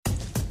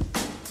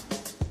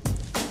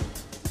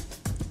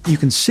You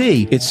can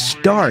see it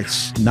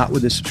starts not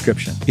with a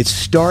subscription. It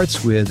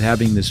starts with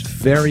having this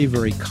very,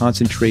 very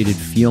concentrated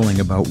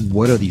feeling about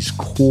what are these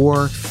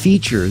core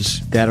features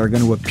that are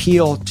going to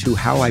appeal to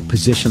how I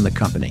position the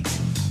company.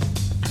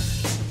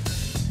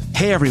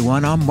 Hey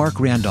everyone, I'm Mark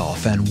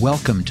Randolph, and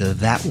welcome to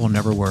That Will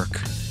Never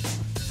Work.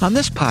 On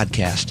this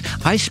podcast,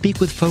 I speak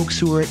with folks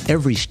who are at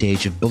every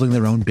stage of building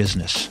their own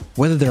business,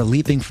 whether they're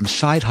leaping from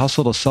side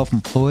hustle to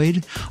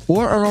self-employed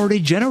or are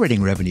already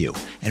generating revenue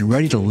and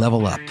ready to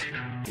level up.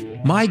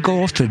 My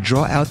goal is to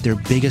draw out their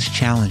biggest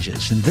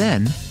challenges and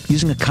then,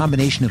 using a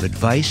combination of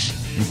advice,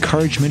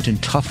 encouragement,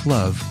 and tough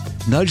love,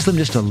 nudge them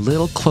just a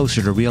little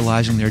closer to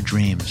realizing their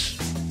dreams.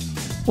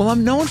 While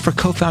I'm known for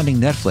co-founding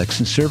Netflix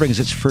and serving as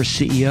its first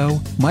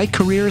CEO, my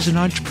career as an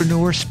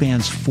entrepreneur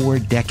spans 4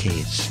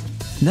 decades.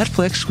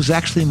 Netflix was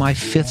actually my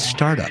 5th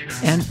startup,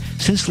 and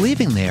since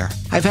leaving there,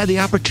 I've had the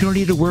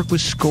opportunity to work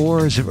with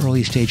scores of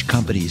early-stage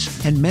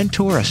companies and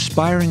mentor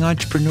aspiring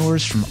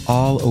entrepreneurs from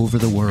all over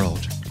the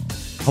world.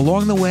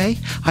 Along the way,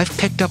 I've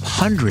picked up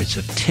hundreds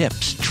of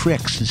tips,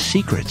 tricks, and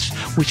secrets,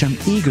 which I'm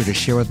eager to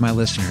share with my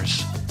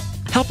listeners.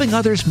 Helping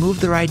others move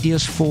their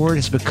ideas forward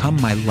has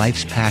become my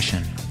life's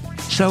passion.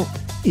 So,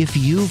 if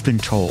you've been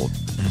told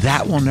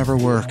that will never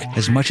work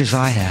as much as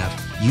I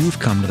have, you've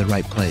come to the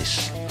right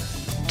place.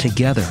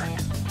 Together,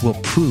 we'll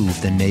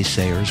prove the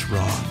naysayers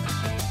wrong.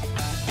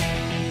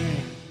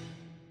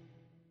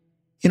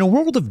 In a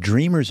world of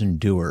dreamers and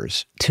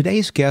doers,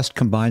 today's guest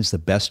combines the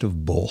best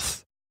of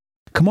both.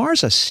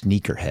 Kamar's a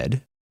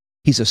sneakerhead,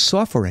 he's a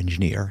software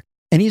engineer,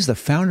 and he's the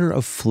founder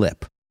of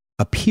Flip,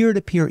 a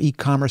peer-to-peer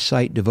e-commerce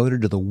site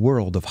devoted to the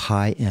world of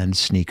high-end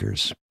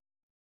sneakers.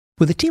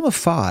 With a team of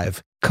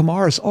 5,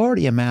 Kamar has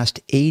already amassed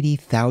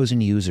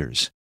 80,000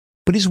 users,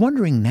 but he's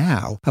wondering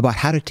now about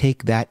how to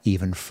take that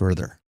even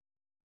further.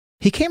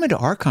 He came into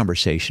our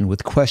conversation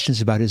with questions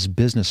about his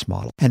business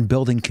model and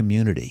building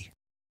community.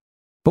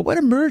 But what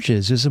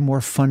emerges is a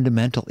more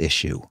fundamental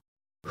issue.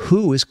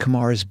 Who is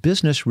Kamar's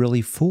business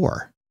really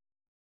for?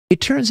 It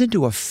turns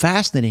into a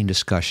fascinating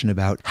discussion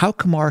about how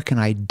Kamar can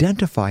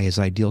identify his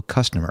ideal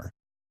customer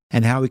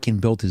and how he can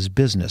build his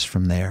business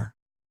from there.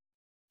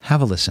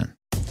 Have a listen.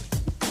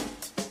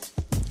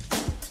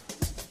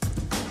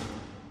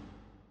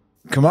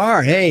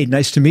 Kamar, hey,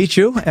 nice to meet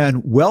you,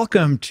 and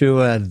welcome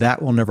to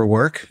That Will Never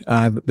Work.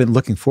 I've been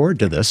looking forward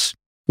to this.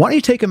 Why don't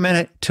you take a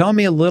minute, tell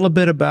me a little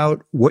bit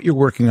about what you're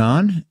working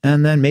on,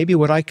 and then maybe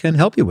what I can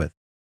help you with.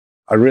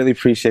 I really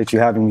appreciate you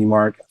having me,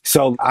 Mark.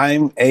 So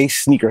I'm a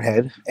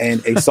sneakerhead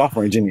and a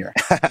software engineer.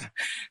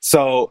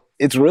 So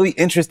it's really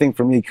interesting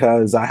for me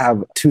because I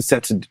have 2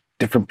 sets of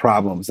different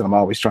problems that I'm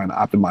always trying to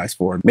optimize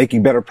for,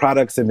 making better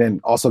products and then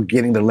also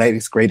getting the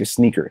latest, greatest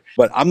sneaker.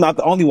 But I'm not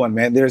the only one,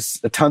 man.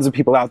 There's tons of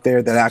people out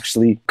there that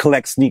actually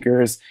collect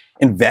sneakers,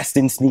 invest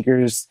in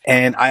sneakers,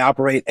 and I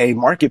operate a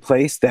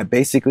marketplace that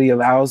basically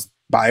allows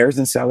buyers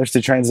and sellers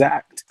to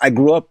transact. I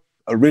grew up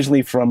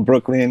originally from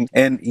Brooklyn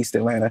and East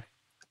Atlanta.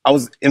 I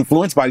was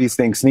influenced by these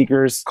things,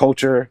 sneakers,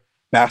 culture,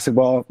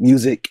 basketball,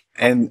 music,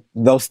 and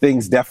those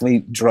things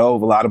definitely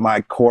drove a lot of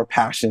my core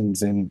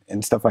passions and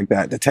stuff like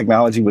that. The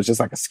technology was just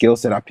like a skill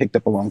set I picked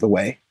up along the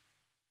way.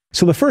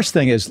 So the first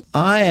thing is,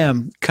 I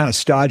am kind of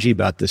stodgy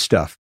about this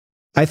stuff.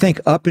 I think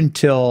up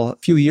until a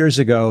few years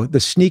ago, the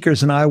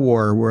sneakers that I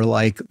wore were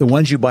like the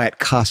ones you buy at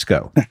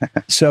Costco.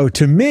 So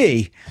to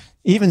me,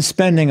 even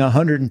spending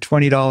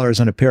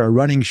 $120 on a pair of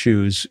running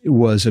shoes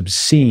was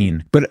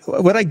obscene. But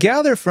what I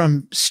gather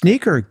from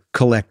sneaker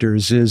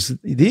collectors is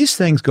these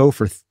things go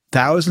for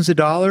thousands of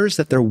dollars,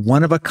 that they're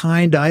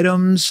one-of-a-kind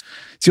items.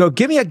 So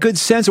give me a good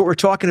sense of what we're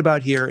talking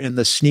about here in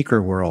the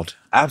sneaker world.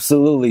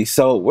 Absolutely.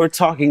 So we're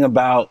talking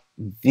about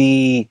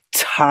the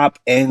top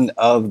end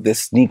of the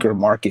sneaker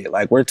market.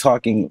 Like we're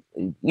talking,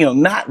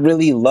 not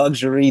really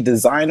luxury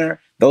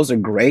designer. Those are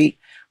great,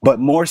 but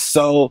more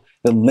so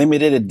the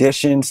limited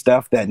edition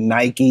stuff that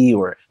Nike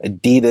or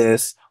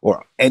Adidas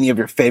or any of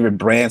your favorite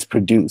brands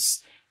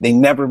produce. They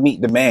never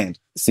meet demand,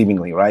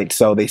 seemingly, right?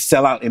 So they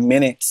sell out in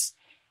minutes.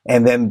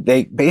 And then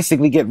they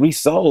basically get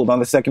resold on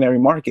the secondary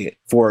market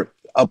for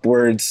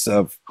upwards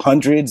of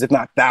hundreds, if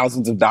not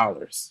thousands of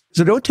dollars.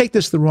 So don't take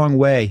this the wrong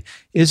way.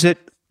 Is it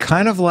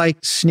kind of like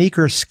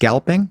sneaker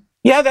scalping?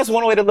 Yeah, that's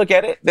one way to look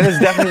at it. There's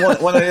definitely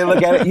one way to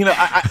look at it.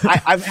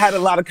 I've had a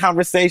lot of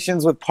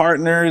conversations with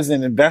partners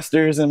and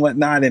investors and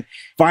whatnot, and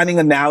finding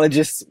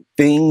analogous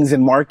things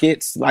in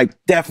markets, like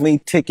definitely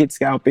ticket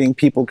scalping.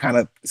 People kind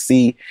of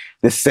see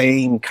the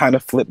same kind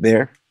of flip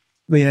there.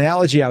 The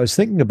analogy I was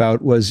thinking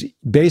about was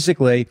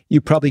basically you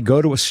probably go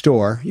to a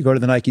store, you go to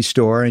the Nike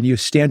store and you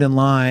stand in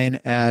line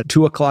at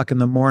 2:00 in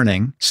the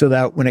morning so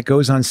that when it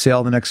goes on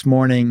sale the next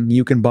morning,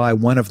 you can buy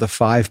one of the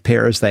 5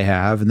 pairs they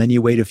have and then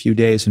you wait a few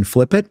days and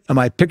flip it. Am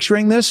I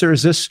picturing this, or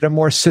is this a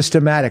more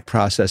systematic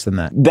process than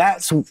that?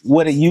 That's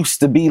what it used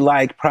to be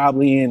like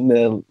probably in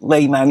the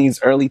late 90s,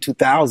 early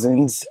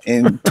 2000s.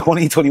 In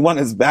 2021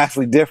 is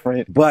vastly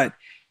different. But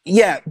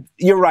yeah,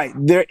 you're right.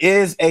 There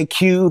is a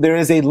queue, there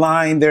is a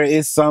line, there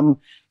is some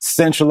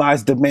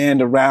centralized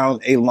demand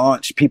around a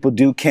launch. People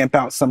do camp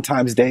out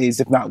sometimes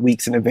days, if not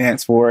weeks in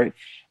advance for it.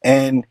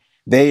 And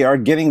They are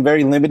getting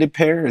very limited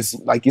pairs.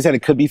 Like you said,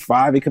 it could be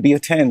 5, it could be a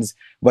 10s,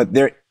 but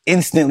they're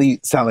instantly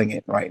selling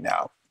it right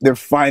now. They're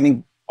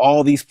finding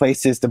all these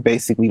places to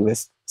basically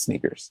list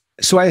sneakers.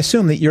 So I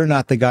assume that you're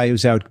not the guy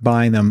who's out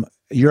buying them.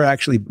 You're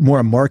actually more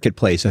a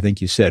marketplace, I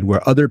think you said,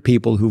 where other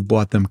people who've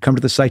bought them come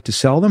to the site to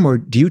sell them, or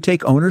do you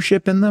take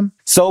ownership in them?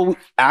 So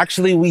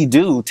actually, we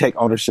do take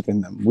ownership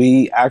in them.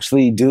 We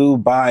actually do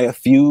buy a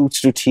few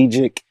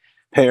strategic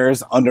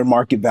pairs under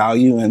market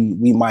value,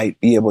 and we might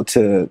be able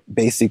to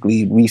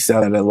basically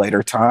resell at a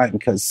later time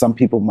because some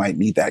people might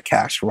need that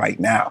cash right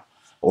now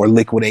or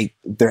liquidate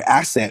their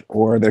asset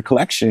or their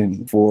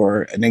collection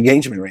for an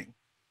engagement ring.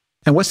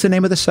 And what's the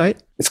name of the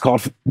site? It's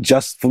called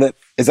Just Flip.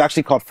 It's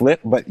actually called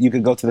Flip, but you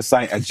could go to the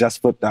site at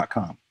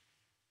justflip.com.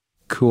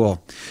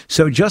 Cool.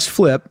 So Just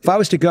Flip, if I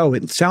was to go,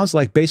 it sounds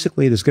like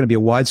basically there's going to be a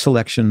wide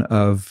selection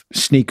of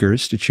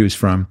sneakers to choose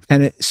from.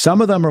 And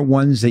some of them are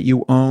ones that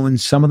you own.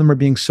 Some of them are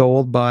being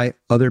sold by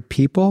other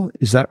people.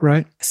 Is that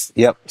right?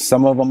 Yep.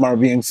 Some of them are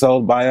being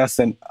sold by us,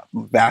 and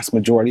vast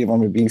majority of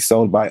them are being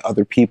sold by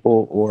other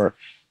people or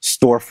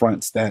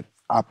storefronts that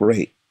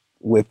operate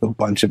with a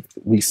bunch of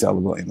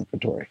resellable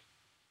inventory.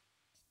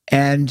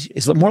 And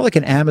is it more like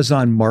an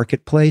Amazon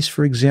marketplace,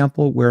 for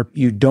example, where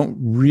you don't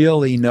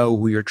really know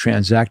who you're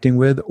transacting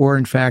with? Or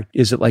in fact,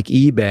 is it like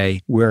eBay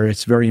where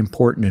it's very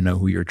important to know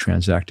who you're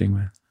transacting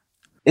with?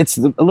 It's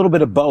a little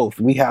bit of both.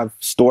 We have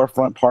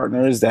storefront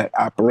partners that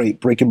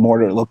operate brick and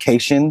mortar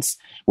locations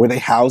where they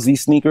house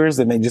these sneakers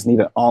and they just need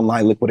an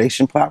online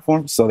liquidation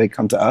platform. So they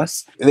come to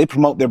us. They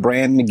promote their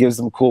brand and it gives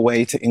them a cool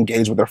way to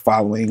engage with their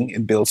following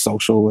and build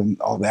social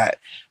and all that.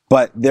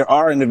 But there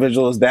are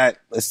individuals that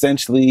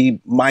essentially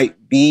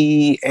might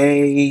be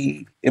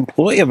a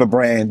employee of a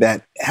brand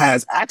that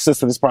has access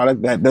to this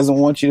product that doesn't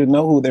want you to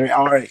know who they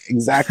are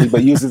exactly,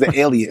 but uses an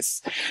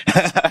alias,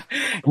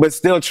 but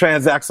still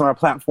transacts on our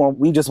platform.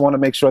 We just want to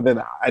make sure that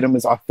the item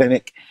is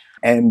authentic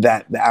and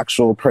that the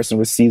actual person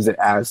receives it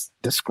as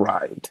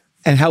described.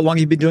 And how long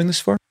have you been doing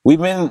this for?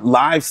 We've been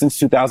live since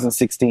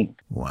 2016.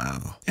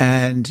 Wow.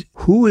 And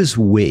who is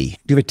we?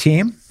 Do you have a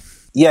team?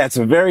 Yeah, it's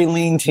a very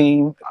lean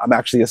team. I'm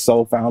actually a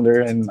sole founder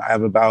and I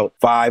have about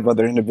 5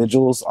 other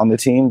individuals on the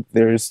team.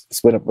 There's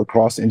split up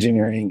across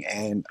engineering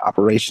and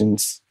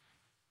operations.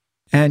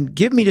 And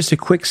give me just a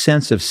quick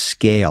sense of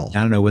scale.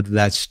 I don't know whether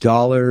that's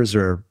dollars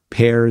or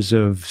pairs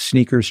of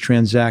sneakers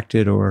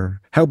transacted, or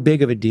how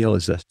big of a deal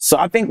is this? So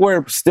I think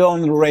we're still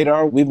on the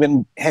radar. We've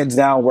been heads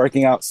down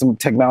working out some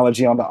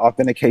technology on the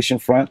authentication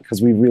front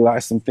because we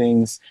realized some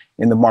things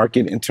in the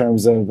market in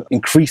terms of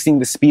increasing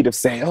the speed of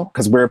sale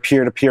because we're a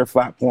peer-to-peer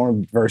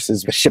platform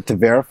versus a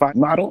ship-to-verify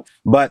model.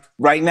 But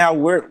right now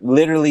we're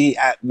literally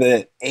at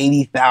the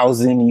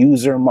 80,000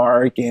 user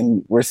mark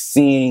and we're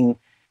seeing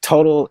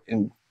total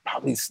in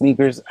probably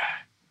sneakers,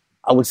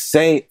 I would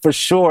say for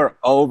sure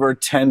over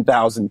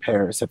 10,000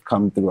 pairs have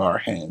come through our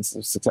hands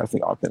of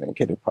successfully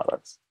authenticated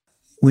products.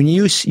 When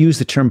you use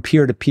the term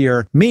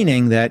peer-to-peer,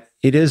 meaning that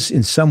it is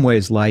in some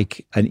ways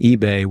like an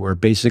eBay where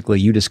basically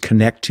you just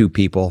connect two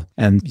people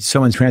and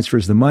someone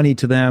transfers the money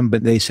to them,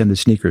 but they send the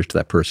sneakers to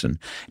that person.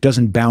 It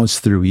doesn't bounce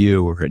through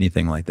you or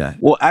anything like that.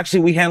 Well,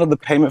 actually, we handle the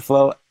payment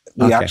flow.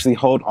 We actually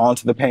hold on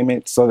to the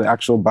payment so the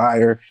actual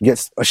buyer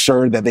gets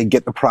assured that they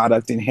get the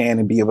product in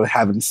hand and be able to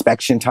have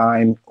inspection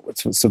time,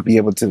 so be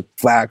able to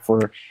flag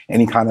for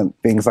any kind of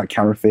things like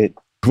counterfeit.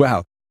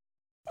 Wow.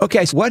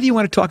 Okay, so what do you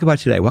want to talk about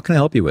today? What can I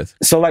help you with?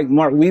 So like,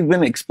 Mark, we've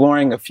been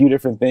exploring a few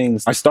different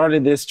things. I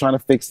started this trying to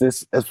fix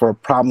this as for a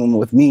problem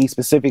with me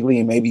specifically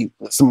and maybe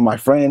some of my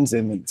friends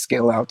and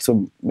scale out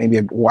to maybe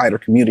a wider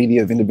community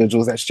of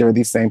individuals that share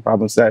these same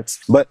problem sets.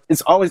 But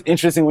it's always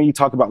interesting when you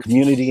talk about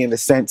community in the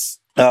sense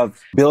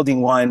of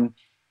building one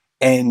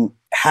and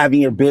having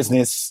your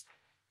business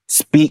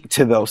speak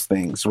to those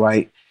things,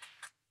 right?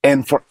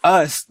 And for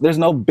us, there's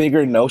no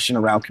bigger notion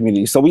around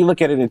community. So we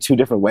look at it in 2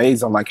 different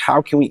ways on like,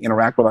 how can we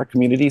interact with our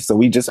community? So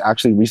we just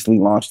actually recently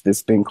launched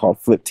this thing called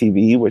Flip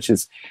TV, which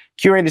is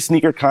curated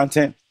sneaker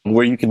content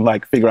where you can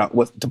like figure out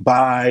what to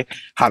buy,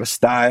 how to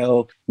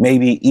style,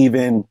 maybe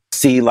even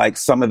see like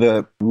some of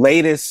the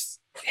latest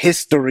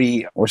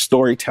history or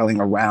storytelling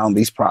around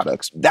these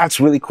products. That's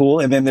really cool.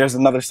 And then there's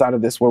another side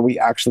of this where we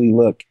actually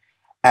look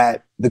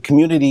at the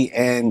community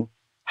and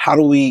how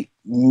do we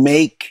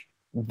make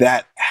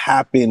that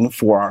happen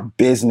for our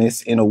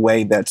business in a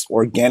way that's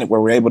organic,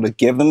 where we're able to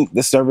give them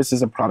the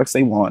services and products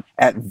they want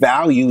at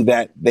value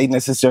that they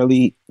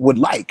necessarily would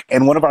like.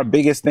 And one of our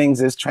biggest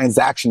things is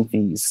transaction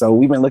fees. So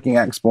we've been looking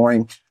at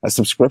exploring a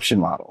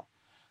subscription model.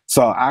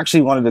 So I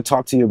actually wanted to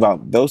talk to you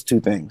about those 2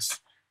 things.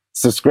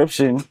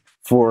 Subscription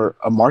for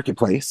a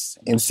marketplace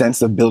in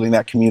sense of building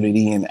that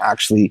community and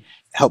actually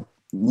help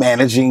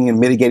managing and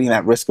mitigating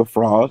that risk of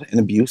fraud and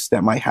abuse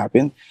that might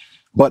happen,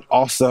 but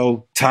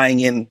also tying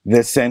in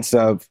the sense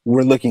of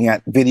we're looking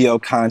at video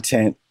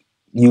content,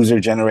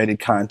 user-generated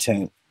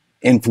content,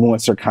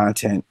 influencer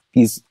content,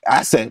 these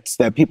assets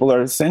that people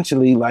are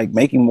essentially like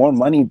making more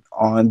money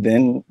on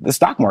than the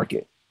stock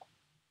market.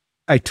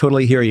 I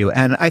totally hear you.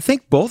 And I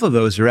think both of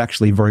those are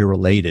actually very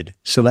related.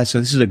 So this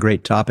is a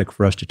great topic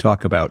for us to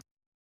talk about.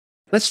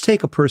 Let's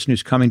take a person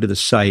who's coming to the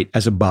site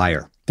as a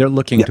buyer. They're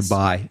looking to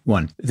buy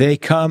one. They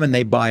come and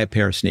they buy a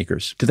pair of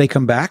sneakers. Do they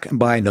come back and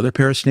buy another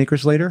pair of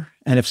sneakers later?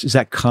 And is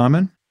that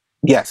common?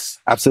 Yes,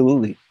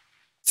 absolutely.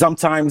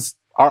 Sometimes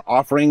our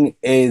offering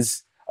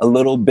is a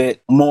little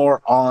bit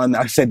more on,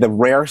 I said, the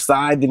rare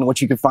side than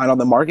what you can find on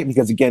the market,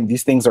 because again,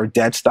 these things are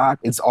dead stock.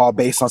 It's all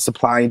based on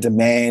supply and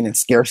demand and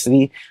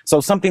scarcity.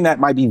 So something that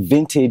might be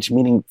vintage,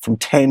 meaning from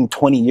 10,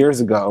 20 years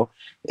ago,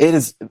 it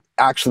is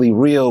actually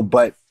real,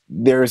 but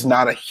there's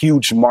not a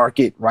huge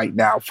market right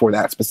now for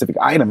that specific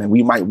item. And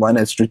we might run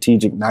a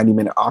strategic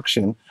 90-minute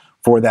auction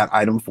for that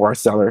item for our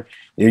seller.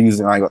 They're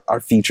using our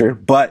feature.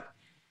 But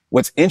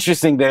what's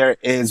interesting there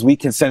is we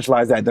can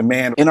centralize that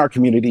demand in our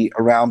community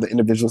around the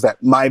individuals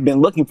that might have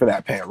been looking for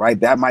that pair, right?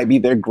 That might be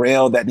their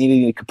grail that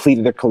needed to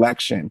complete their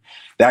collection.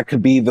 That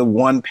could be the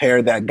one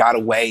pair that got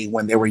away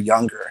when they were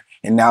younger.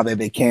 And now that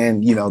they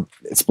can,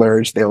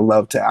 splurge, they'll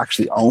love to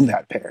actually own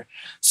that pair.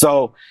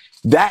 So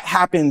that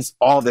happens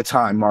all the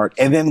time, Mark.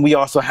 And then we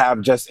also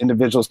have just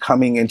individuals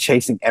coming and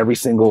chasing every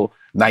single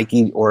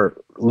Nike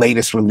or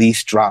latest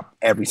release drop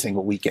every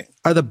single weekend.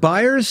 Are the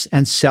buyers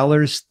and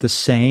sellers the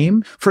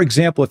same? For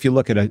example, if you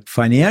look at a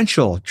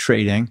financial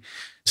trading,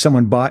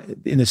 someone buy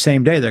in the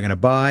same day, they're going to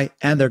buy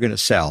and they're going to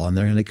sell, and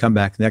they're going to come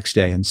back the next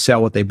day and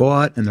sell what they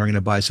bought, and they're going to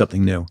buy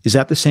something new. Is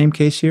that the same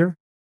case here?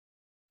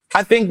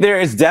 I think there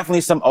is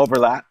definitely some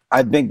overlap.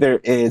 I think there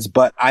is,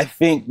 but I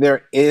think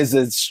there is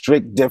a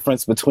strict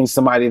difference between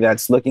somebody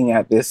that's looking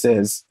at this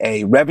as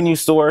a revenue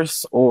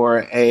source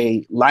or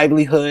a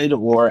livelihood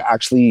or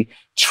actually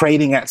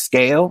trading at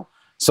scale.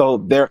 So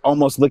they're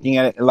almost looking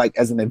at it like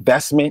as an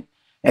investment.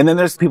 And then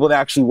there's people that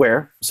actually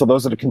wear. So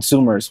those are the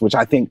consumers, which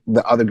I think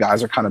the other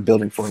guys are kind of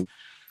building for.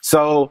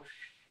 So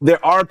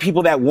there are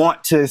people that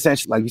want to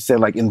essentially, like you said,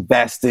 like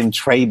invest and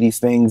trade these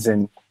things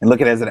and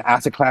look at it as an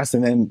asset class.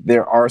 And then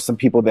there are some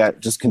people that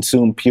just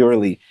consume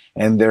purely,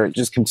 and they're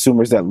just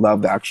consumers that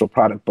love the actual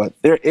product. But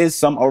there is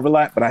some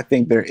overlap, but I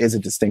think there is a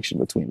distinction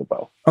between the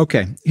both.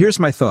 Okay, here's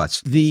my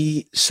thoughts.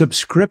 The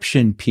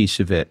subscription piece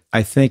of it,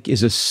 I think,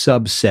 is a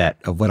subset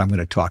of what I'm going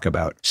to talk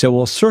about. So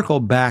we'll circle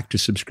back to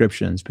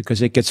subscriptions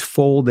because it gets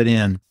folded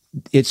in.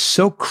 It's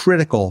so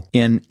critical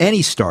in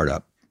any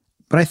startup.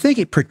 But I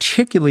think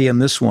particularly in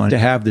this one, to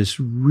have this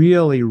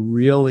really,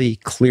 really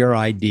clear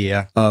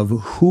idea of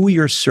who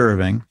you're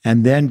serving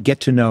and then get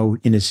to know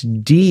in this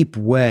deep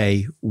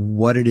way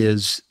what it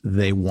is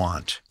they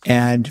want.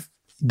 And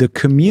the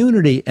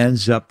community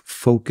ends up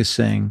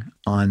focusing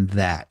on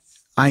that.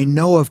 I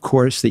know, of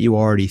course, that you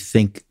already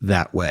think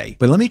that way,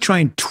 but let me try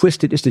and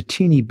twist it just a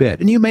teeny bit.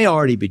 And you may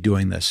already be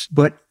doing this,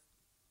 but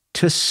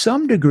to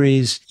some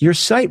degrees, your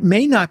site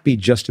may not be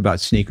just about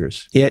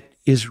sneakers. It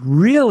is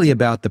really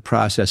about the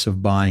process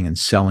of buying and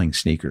selling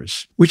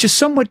sneakers, which is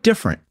somewhat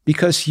different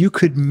because you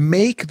could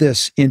make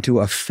this into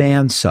a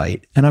fan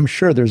site. And I'm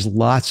sure there's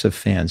lots of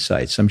fan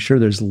sites. I'm sure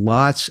there's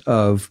lots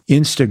of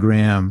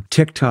Instagram,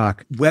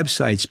 TikTok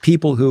websites,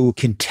 people who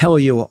can tell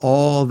you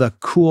all the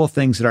cool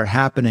things that are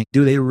happening,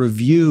 do their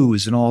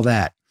reviews and all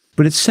that.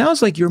 But it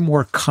sounds like you're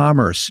more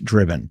commerce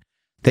driven,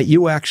 that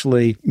you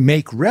actually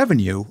make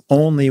revenue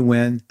only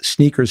when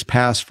sneakers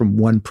pass from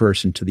one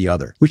person to the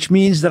other, which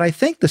means that I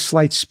think the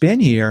slight spin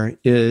here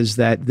is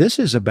that this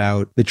is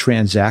about the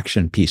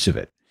transaction piece of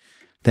it,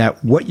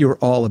 that what you're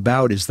all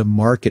about is the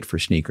market for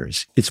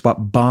sneakers. It's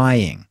about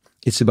buying.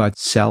 It's about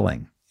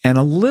selling, and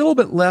a little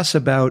bit less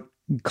about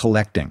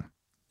collecting.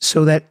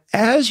 So that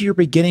as you're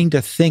beginning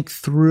to think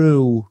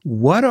through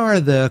what are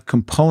the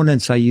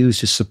components I use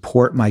to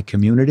support my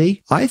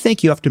community, I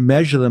think you have to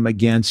measure them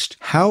against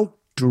how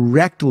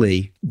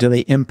directly do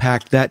they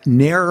impact that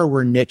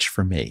narrower niche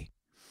for me.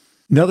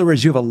 In other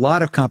words, you have a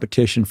lot of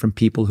competition from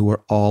people who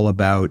are all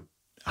about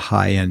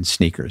high-end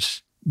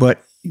sneakers.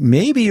 But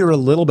maybe you're a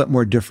little bit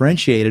more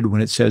differentiated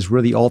when it says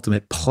we're the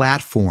ultimate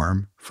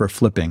platform for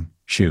flipping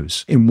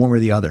shoes in one or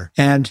the other.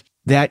 And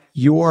that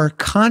your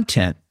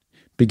content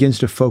begins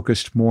to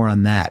focus more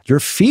on that. Your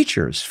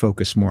features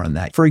focus more on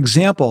that. For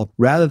example,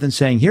 rather than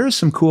saying, here's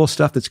some cool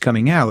stuff that's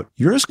coming out,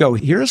 yours go,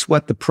 here's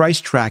what the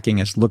price tracking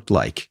has looked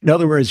like. In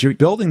other words, you're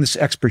building this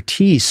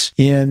expertise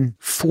in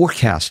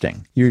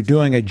forecasting. You're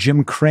doing a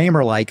Jim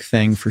Cramer-like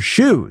thing for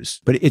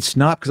shoes, but it's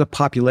not because of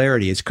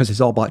popularity. It's because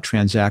it's all about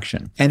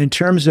transaction. And in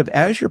terms of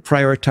as you're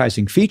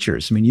prioritizing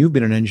features, I mean, you've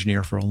been an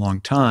engineer for a long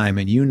time,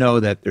 and you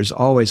know that there's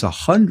always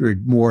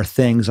 100 more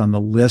things on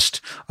the list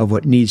of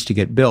what needs to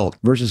get built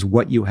versus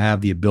what you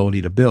have the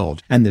ability to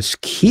build. And this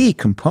key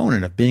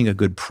component of being a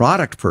good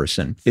product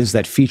person is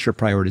that feature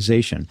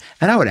prioritization.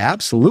 And I would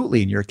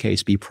absolutely, in your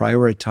case, be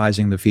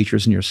prioritizing the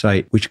features in your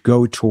site which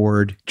go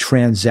toward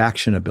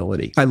transaction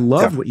ability. I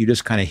love what you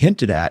just kind of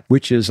hinted at,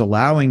 which is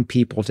allowing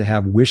people to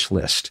have wish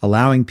list,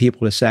 allowing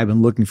people to say, I've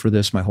been looking for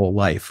this my whole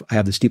life. I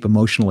have this deep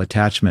emotional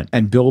attachment,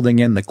 and building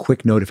in the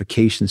quick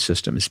notification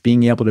systems,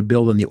 being able to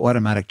build in the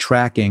automatic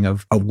tracking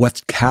of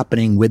what's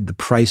happening with the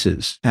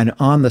prices. And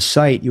on the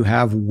site, you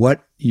have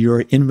what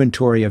your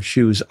inventory of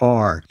shoes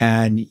are.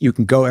 And you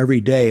can go every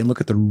day and look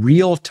at the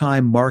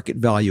real-time market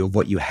value of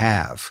what you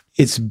have.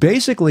 It's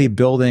basically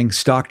building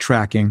stock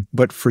tracking,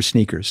 but for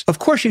sneakers. Of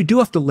course, you do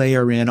have to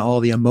layer in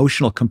all the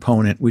emotional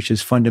component, which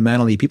is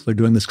fundamentally people are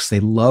doing this because they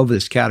love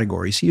this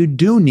category. So you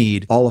do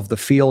need all of the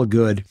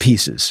feel-good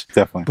pieces.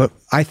 Definitely. But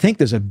I think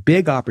there's a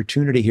big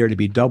opportunity here to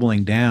be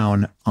doubling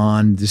down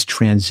on this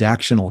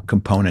transactional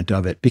component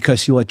of it,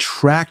 because you'll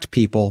attract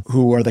people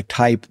who are the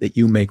type that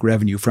you make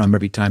revenue from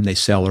every time they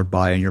sell or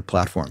buy on your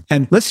platform.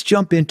 And let's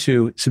jump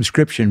into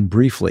subscription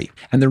briefly.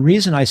 And the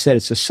reason I said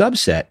it's a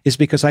subset is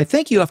because I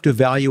think you have to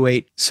evaluate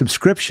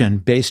subscription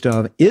based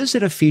on, is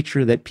it a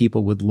feature that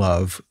people would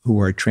love who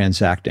are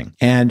transacting?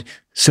 And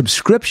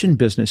subscription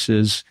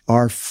businesses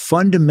are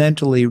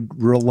fundamentally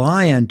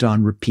reliant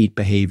on repeat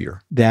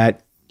behavior,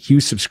 that you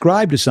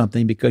subscribe to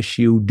something because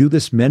you do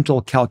this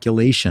mental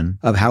calculation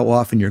of how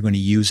often you're going to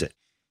use it.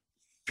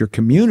 Your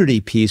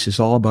community piece is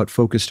all about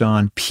focused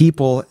on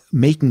people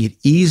making it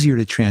easier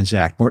to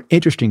transact, more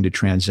interesting to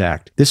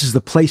transact. This is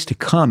the place to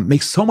come. It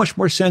makes so much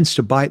more sense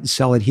to buy it and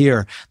sell it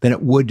here than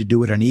it would to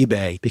do it on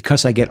eBay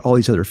because I get all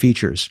these other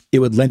features. It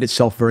would lend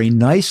itself very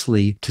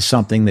nicely to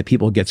something that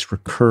people get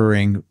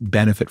recurring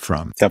benefit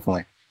from.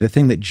 Definitely. The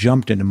thing that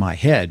jumped into my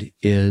head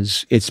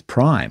is it's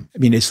Prime. I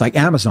mean, it's like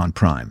Amazon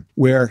Prime,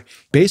 where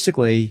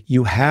basically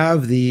you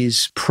have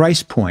these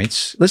price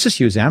points. Let's just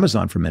use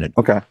Amazon for a minute.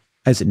 Okay.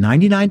 Is it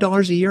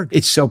 $99 a year?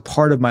 It's so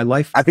part of my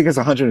life. I think it's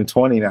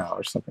 $120 now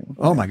or something.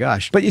 Oh my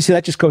gosh. But you see,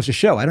 that just goes to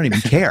show I don't even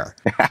care.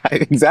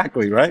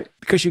 Exactly, right?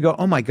 Because you go,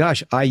 oh my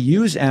gosh, I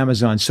use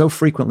Amazon so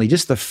frequently.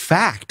 Just the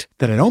fact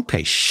that I don't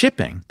pay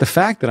shipping, the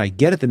fact that I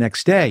get it the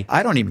next day,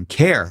 I don't even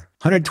care.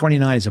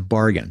 $129 is a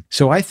bargain.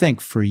 So I think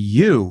for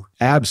you,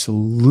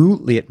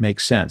 absolutely it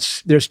makes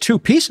sense. There's two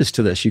pieces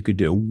to this you could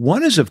do.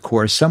 One is, of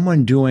course,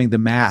 someone doing the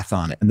math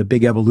on it. And the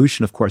big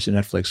evolution, of course, in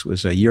Netflix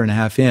was a year and a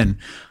half in,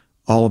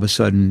 all of a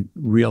sudden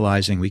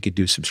realizing we could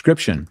do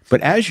subscription.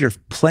 But as you're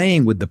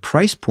playing with the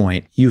price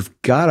point, you've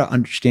got to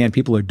understand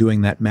people are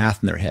doing that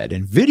math in their head.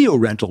 And video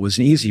rental was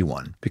an easy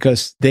one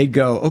because they'd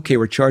go, okay,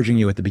 we're charging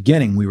you at the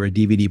beginning. We were a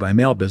DVD by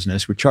mail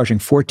business. We're charging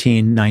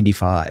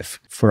 $14.95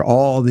 for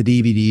all the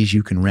DVDs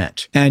you can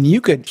rent. And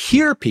you could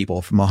hear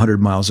people from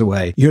 100 miles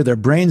away. You hear their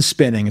brains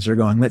spinning as they're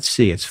going, let's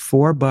see, it's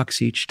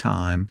 $4 each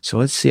time. So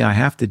let's see, I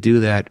have to do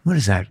that. What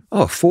is that?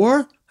 Oh,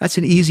 4? That's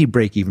an easy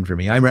break even for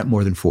me. I rent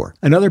more than 4.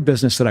 Another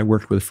business that I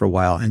worked with for a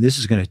while, and this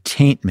is going to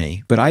taint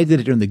me, but I did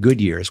it during the good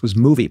years, was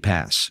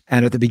MoviePass.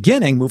 And at the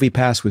beginning,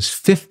 MoviePass was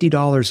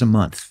 $50 a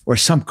month or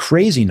some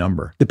crazy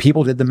number. The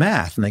people did the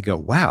math and they go,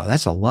 wow,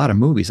 that's a lot of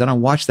movies. I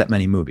don't watch that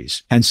many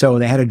movies. And so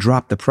they had to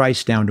drop the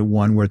price down to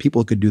one where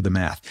people could do the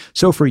math.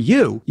 So for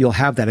you, you'll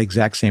have that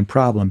exact same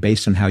problem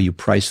based on how you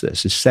price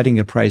this, is setting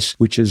a price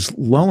which is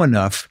low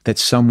enough that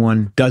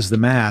someone does the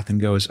math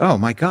and goes, oh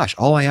my gosh,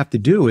 all I have to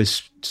do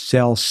is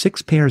sell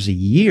 6 pairs a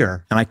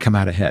year and I come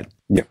out ahead.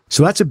 Yeah.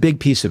 So that's a big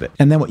piece of it.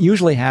 And then what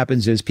usually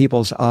happens is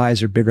people's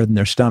eyes are bigger than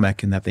their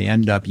stomach and that they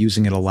end up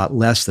using it a lot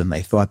less than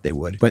they thought they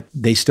would, but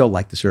they still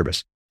like the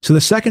service. So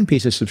the second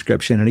piece of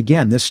subscription, and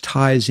again, this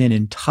ties in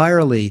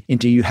entirely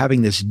into you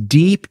having this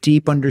deep,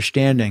 deep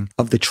understanding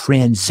of the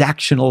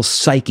transactional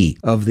psyche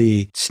of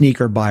the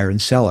sneaker buyer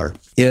and seller,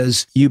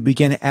 is you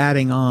begin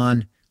adding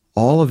on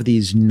all of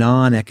these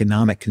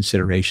non-economic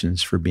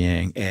considerations for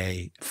being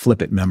a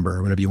Flip It member,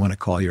 or whatever you want to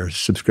call your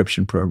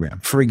subscription program.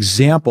 For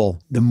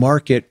example, the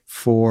market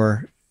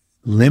for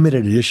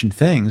limited edition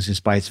things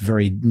is by its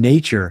very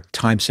nature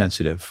time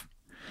sensitive.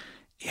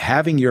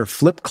 Having your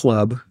Flip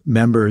Club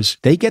members,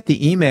 they get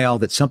the email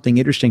that something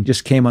interesting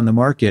just came on the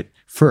market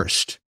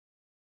first.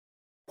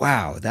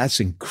 Wow,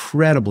 that's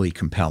incredibly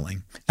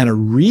compelling. And a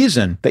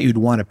reason that you'd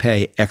want to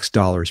pay X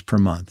dollars per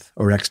month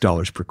or X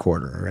dollars per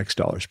quarter or X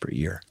dollars per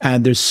year.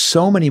 And there's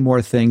so many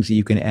more things that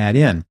you can add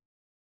in.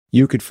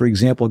 You could, for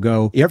example,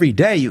 go every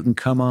day you can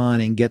come on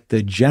and get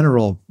the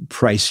general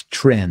price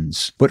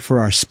trends. But for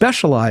our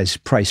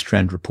specialized price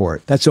trend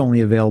report, that's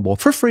only available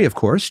for free, of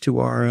course, to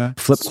our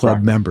Flip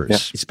Club members.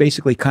 Yeah. It's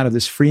basically kind of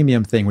this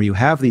freemium thing where you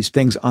have these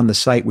things on the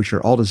site which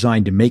are all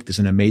designed to make this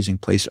an amazing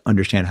place to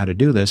understand how to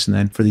do this. And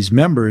then for these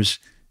members,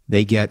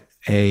 they get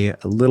a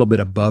little bit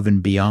above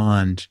and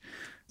beyond.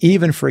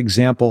 Even, for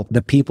example,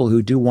 the people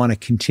who do want to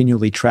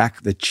continually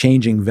track the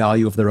changing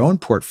value of their own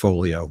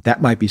portfolio,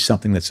 that might be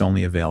something that's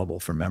only available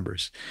for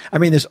members. I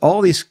mean, there's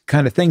all these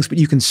kind of things, but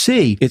you can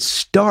see it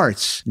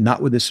starts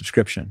not with the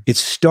subscription. It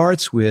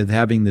starts with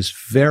having this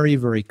very,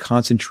 very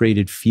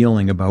concentrated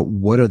feeling about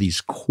what are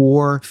these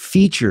core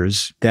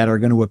features that are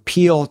going to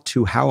appeal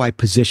to how I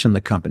position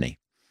the company.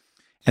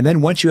 And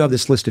then once you have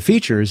this list of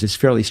features, it's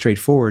fairly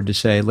straightforward to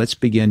say, let's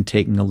begin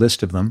taking a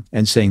list of them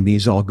and saying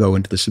these all go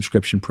into the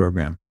subscription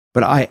program.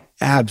 But I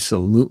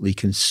absolutely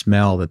can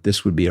smell that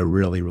this would be a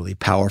really, really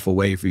powerful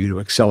way for you to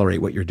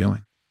accelerate what you're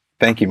doing.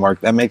 Thank you,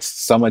 Mark. That makes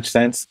so much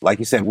sense. Like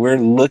you said, we're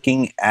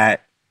looking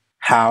at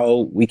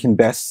how we can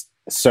best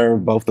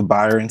serve both the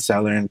buyer and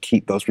seller and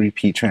keep those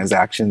repeat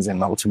transactions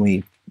and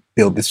ultimately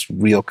build this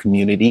real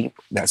community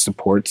that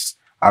supports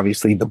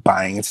obviously the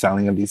buying and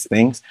selling of these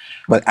things.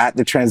 But at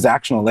the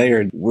transactional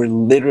layer, we're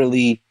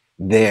literally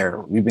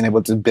there. We've been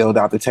able to build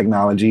out the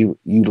technology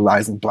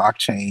utilizing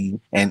blockchain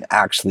and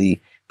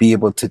actually be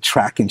able to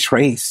track and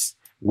trace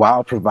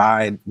while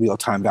provide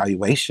real-time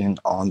valuation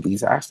on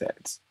these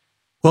assets.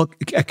 Well,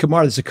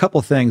 Kumar, there's a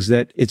couple things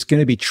that it's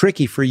going to be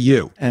tricky for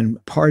you.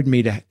 And pardon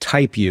me to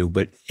type you,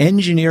 but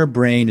engineer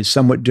brain is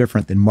somewhat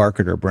different than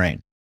marketer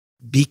brain.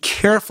 Be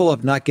careful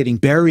of not getting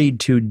buried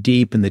too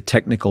deep in the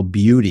technical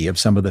beauty of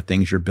some of the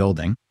things you're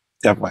building.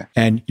 Definitely.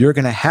 And you're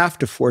going to have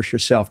to force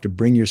yourself to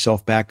bring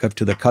yourself back up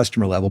to the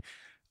customer level.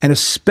 And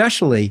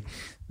especially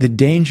the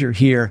danger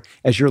here,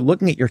 as you're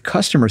looking at your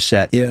customer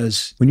set,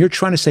 is when you're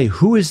trying to say,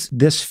 who is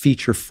this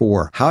feature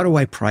for? How do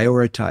I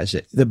prioritize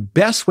it? The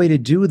best way to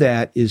do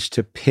that is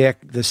to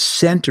pick the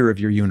center of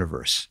your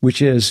universe,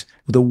 which is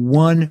the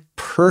one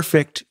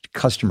perfect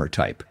customer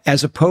type,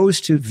 as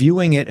opposed to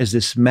viewing it as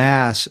this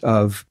mass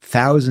of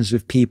thousands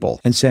of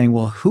people and saying,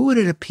 well, who would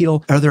it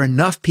appeal? Are there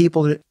enough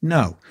people that,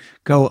 no,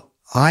 go,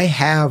 I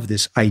have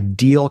this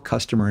ideal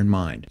customer in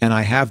mind, and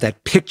I have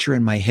that picture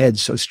in my head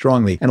so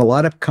strongly. And a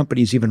lot of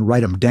companies even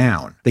write them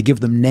down. They give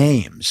them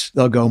names.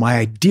 They'll go, my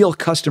ideal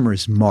customer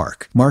is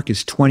Mark. Mark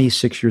is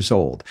 26 years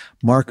old.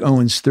 Mark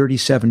owns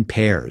 37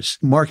 pairs.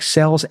 Mark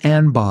sells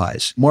and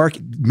buys. Mark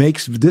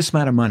makes this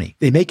amount of money.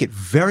 They make it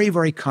very,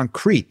 very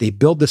concrete. They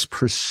build this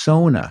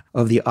persona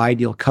of the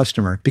ideal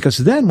customer, because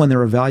then when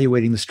they're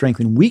evaluating the strength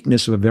and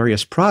weakness of a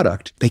various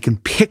product, they can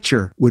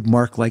picture, would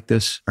Mark like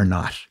this or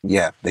not?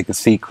 Yeah, they can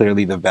see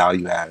clearly the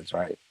value adds,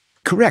 right?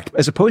 Correct.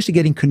 As opposed to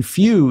getting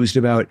confused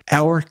about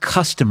our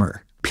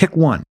customer. Pick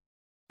one.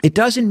 It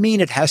doesn't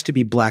mean it has to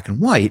be black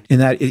and white in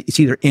that it's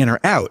either in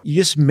or out. You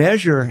just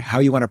measure how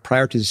you want to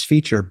prioritize this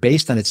feature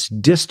based on its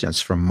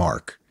distance from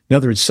Mark. In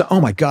other words, oh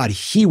my God,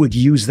 he would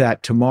use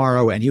that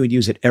tomorrow and he would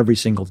use it every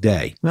single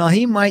day. Well,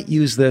 he might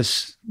use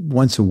this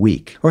once a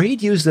week, or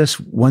he'd use this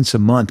once a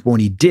month. But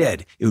when he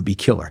did, it would be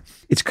killer.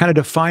 It's kind of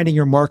defining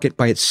your market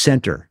by its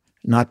center,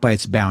 not by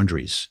its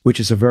boundaries, which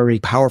is a very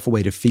powerful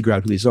way to figure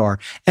out who these are.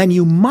 And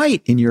you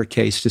might, in your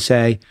case, to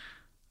say,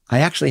 I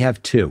actually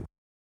have two.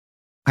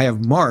 I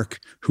have Mark,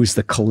 who's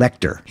the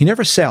collector. He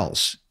never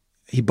sells.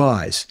 He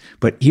buys.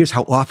 But here's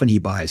how often he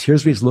buys.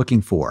 Here's what he's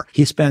looking for.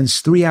 He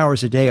spends 3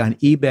 hours a day on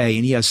eBay,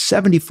 and he has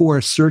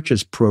 74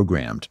 searches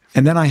programmed.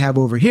 And then I have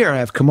over here, I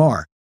have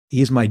Kumar.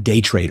 He's my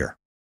day trader.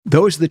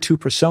 Those are the two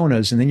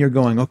personas. And then you're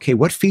going, okay,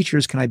 what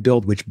features can I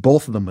build which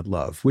both of them would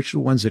love? Which are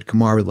the ones that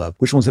Kumar would love?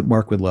 Which ones that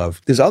Mark would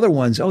love? There's other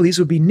ones, oh, these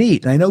would be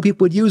neat. And I know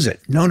people would use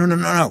it.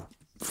 No.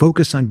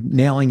 Focus on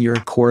nailing your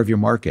core of your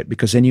market,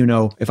 because then you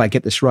know, if I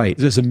get this right,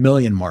 there's a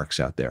million Marks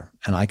out there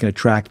and I can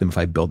attract them if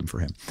I build them for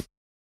him.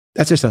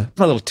 That's just a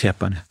little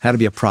tip on how to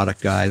be a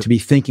product guy, to be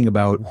thinking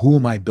about who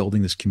am I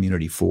building this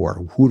community for?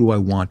 Who do I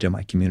want in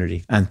my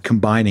community? And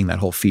combining that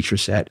whole feature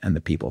set and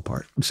the people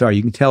part. I'm sorry,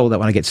 you can tell that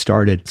when I get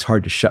started, it's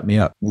hard to shut me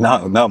up.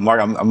 No,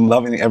 Mark, I'm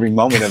loving every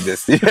moment of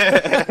this.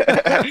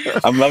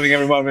 I'm loving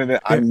every moment of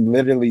it. I'm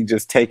literally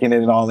just taking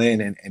it all in.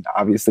 And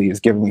obviously it's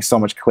giving me so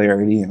much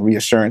clarity and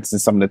reassurance in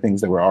some of the things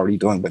that we're already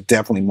doing, but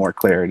definitely more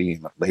clarity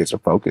and laser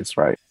focus,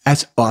 right?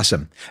 That's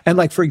awesome. And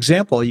like, for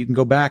example, you can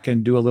go back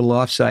and do a little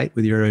offsite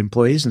with your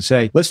employees and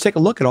say, let's take a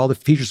look at all the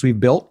features we've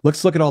built.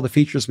 Let's look at all the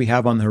features we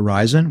have on the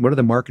horizon. What are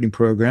the marketing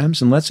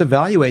programs? And let's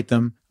evaluate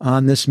them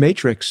on this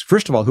matrix.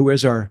 First of all, who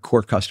is our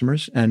core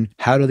customers and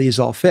how do these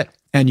all fit?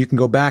 And you can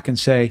go back and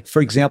say,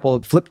 for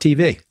example, Flip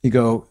TV. You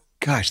go,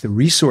 gosh, the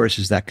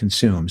resources that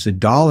consumes, the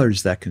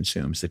dollars that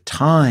consumes, the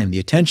time, the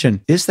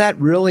attention, is that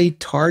really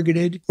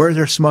targeted? Or are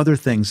there some other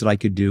things that I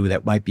could do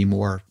that might be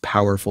more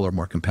powerful or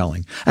more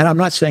compelling? And I'm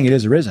not saying it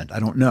is or isn't. I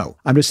don't know.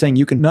 I'm just saying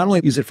you can not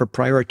only use it for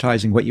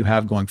prioritizing what you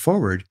have going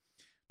forward,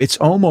 it's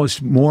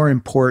almost more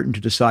important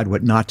to decide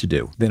what not to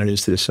do than it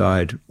is to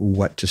decide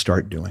what to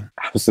start doing.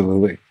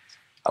 Absolutely.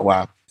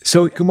 Wow.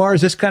 So, Kumar,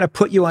 does this kind of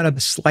put you on a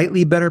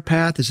slightly better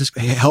path? Does this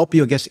help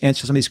you, I guess,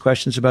 answer some of these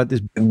questions about this?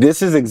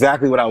 This is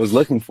exactly what I was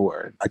looking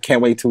for. I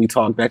can't wait till we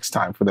talk next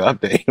time for the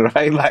update,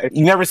 right? Like,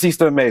 you never cease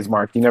to amaze,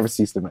 Mark. You never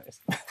cease to amaze.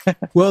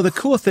 Well, the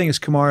cool thing is,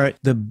 Kumar,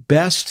 the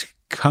best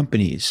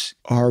companies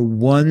are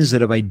ones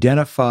that have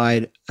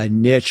identified a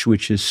niche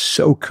which is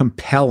so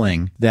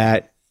compelling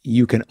that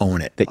you can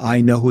own it. That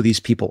I know who these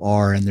people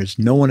are and there's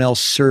no one else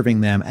serving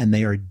them and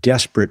they are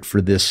desperate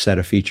for this set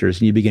of features,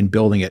 and you begin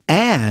building it.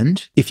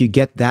 And if you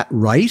get that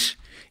right,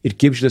 it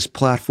gives you this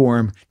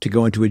platform to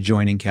go into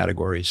adjoining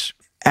categories.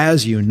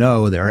 As you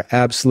know, there are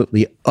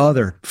absolutely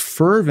other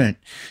fervent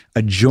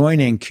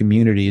adjoining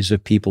communities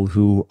of people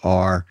who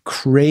are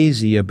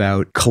crazy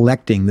about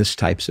collecting this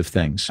types of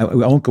things. I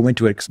won't go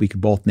into it because we could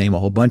both name a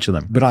whole bunch of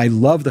them, but I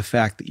love the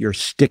fact that you're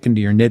sticking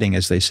to your knitting,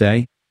 as they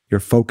say. You're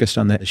focused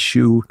on the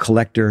shoe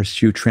collector,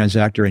 shoe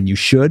transactor, and you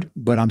should.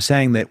 But I'm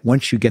saying that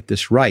once you get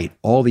this right,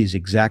 all these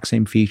exact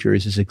same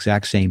features, this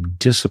exact same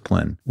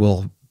discipline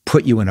will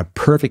put you in a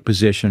perfect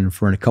position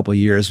for in a couple of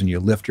years when you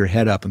lift your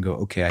head up and go,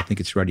 okay, I think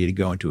it's ready to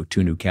go into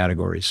 2 new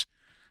categories.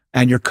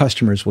 And your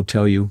customers will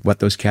tell you what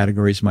those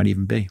categories might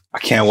even be. I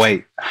can't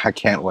wait.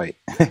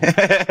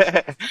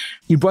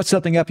 You brought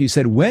something up. You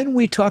said, when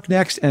we talk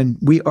next, and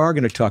we are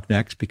going to talk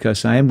next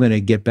because I am going to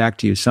get back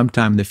to you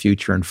sometime in the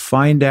future and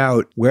find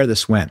out where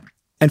this went.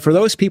 And for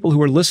those people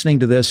who are listening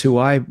to this, who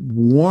I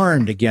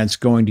warned against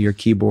going to your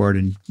keyboard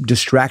and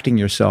distracting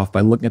yourself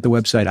by looking at the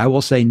website, I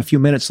will say in a few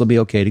minutes, it'll be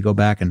okay to go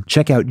back and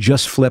check out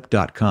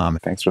justflip.com.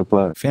 Thanks for the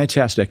plug.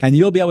 Fantastic. And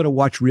you'll be able to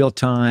watch real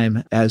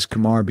time as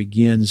Kamar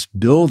begins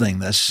building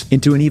this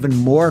into an even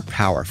more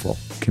powerful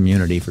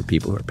community for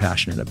people who are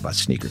passionate about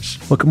sneakers.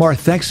 Well, Kamar,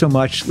 thanks so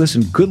much.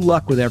 Listen, good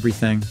luck with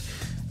everything.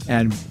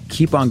 And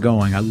keep on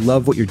going. I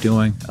love what you're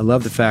doing. I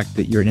love the fact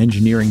that you're an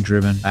engineering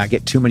driven. I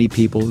get too many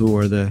people who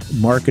are the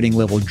marketing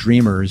level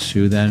dreamers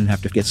who then have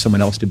to get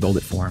someone else to build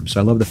it for them. So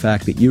I love the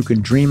fact that you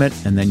can dream it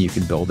and then you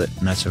can build it.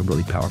 And that's a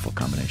really powerful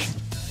combination.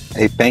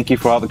 Hey, thank you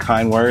for all the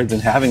kind words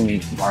and having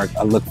me, Mark.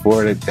 I look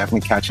forward to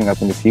definitely catching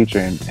up in the future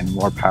and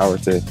more power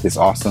to this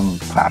awesome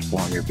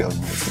platform you're building.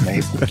 It's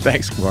amazing.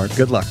 Thanks, Kamar.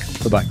 Good luck.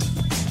 Bye-bye.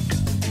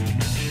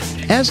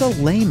 As a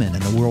layman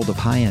in the world of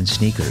high-end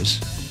sneakers,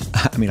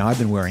 I've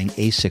been wearing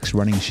Asics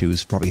running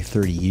shoes for probably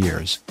 30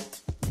 years.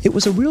 It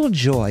was a real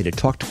joy to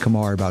talk to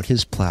Kamar about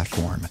his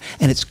platform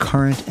and its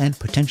current and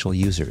potential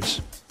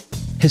users.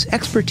 His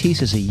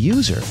expertise as a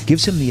user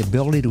gives him the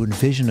ability to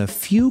envision a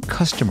few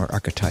customer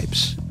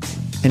archetypes,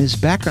 and his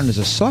background as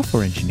a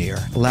software engineer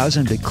allows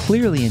him to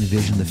clearly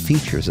envision the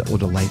features that will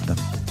delight them.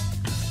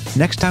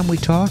 Next time we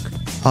talk,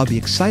 I'll be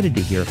excited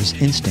to hear if his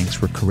instincts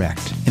were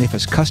correct and if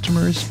his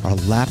customers are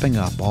lapping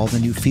up all the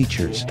new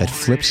features that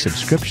Flip's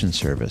subscription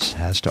service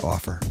has to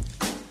offer.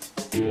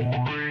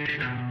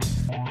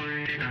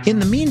 In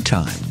the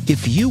meantime,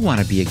 if you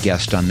want to be a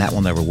guest on That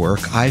Will Never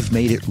Work, I've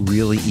made it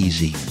really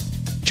easy.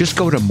 Just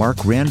go to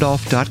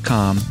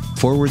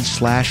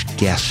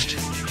markrandolph.com/guest.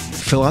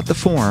 Fill out the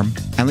form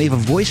and leave a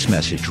voice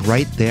message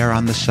right there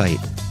on the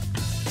site.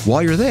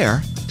 While you're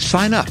there,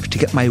 sign up to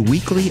get my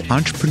weekly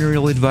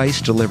entrepreneurial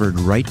advice delivered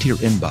right to your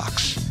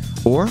inbox.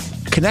 Or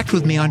connect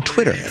with me on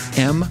Twitter at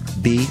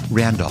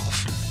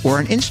MBRandolph or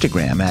on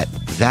Instagram at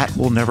That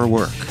Will Never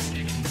Work.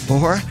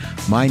 Or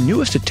my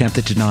newest attempt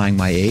at denying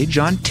my age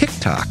on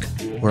TikTok,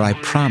 where I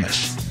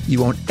promise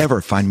you won't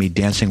ever find me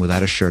dancing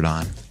without a shirt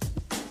on.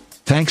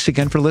 Thanks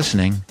again for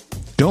listening.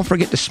 Don't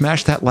forget to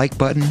smash that like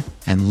button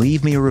and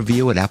leave me a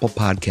review at Apple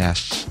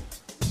Podcasts.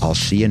 I'll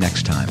see you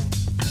next time.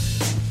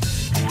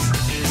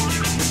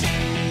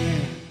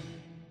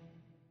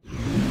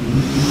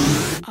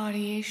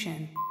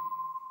 Audiation.